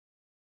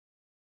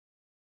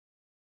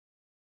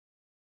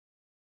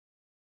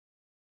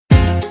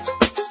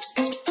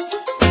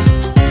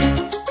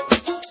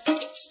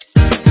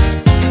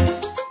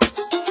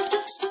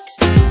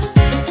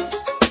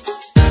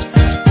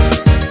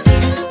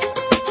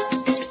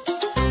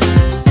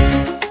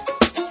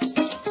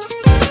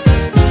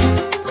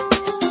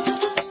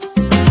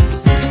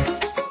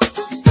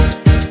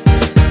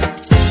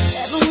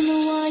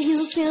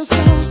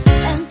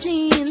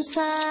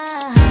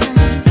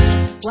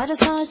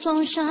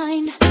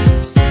sunshine,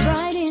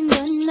 bright in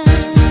the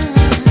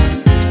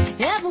night.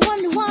 Ever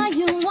wonder why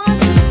you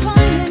want to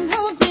cry and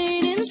hold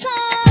it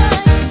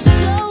inside? Just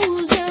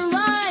close your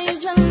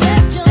eyes and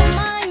let your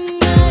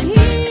mind at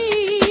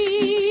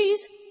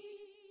ease.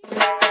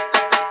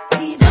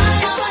 Y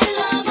baila,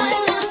 baila,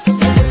 baila,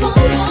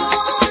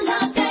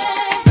 descontrólate.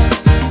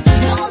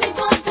 No me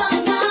importa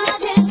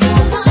nadie,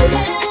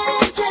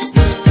 solamente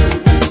tú.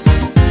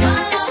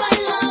 Baila,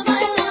 baila,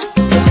 baila,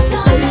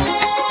 tócame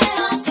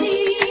así.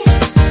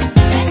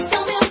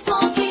 Bésame un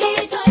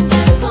poquito y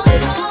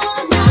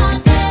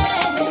descontrólate.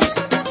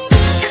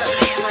 Come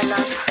here, my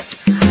love.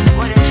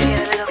 Why don't you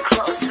get a little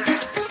closer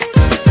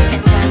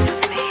and dance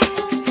with me?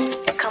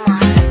 Come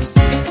on.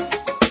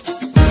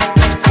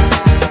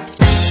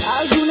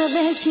 ¿Alguna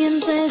vez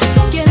sientes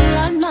que el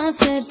alma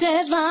se te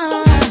va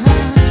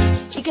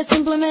y que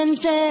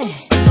simplemente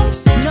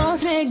no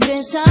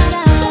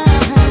regresará?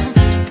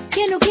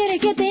 Que no quiere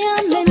que te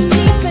amen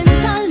ni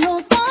pensarlo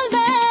tal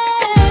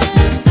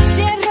vez.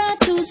 Cierra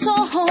tus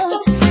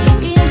ojos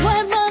y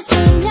vuelve a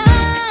soñar.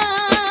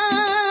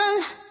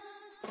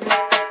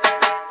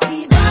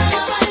 Y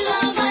baila, baila,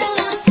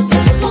 baila,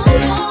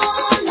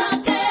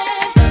 descontrólate.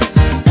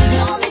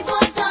 No me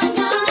importa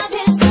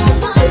nadie,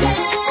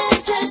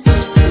 solamente tú.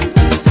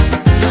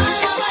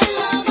 Baila,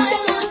 baila,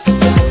 baila,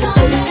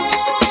 tócame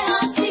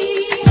así.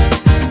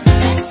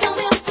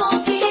 Bésame un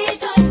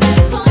poquito y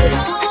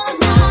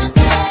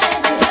descontrólate.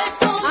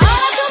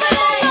 Ahora todo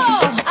el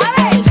mundo, a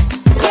ver,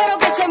 quiero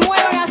que se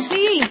muevan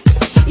así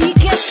y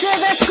que se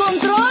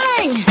descontrolen.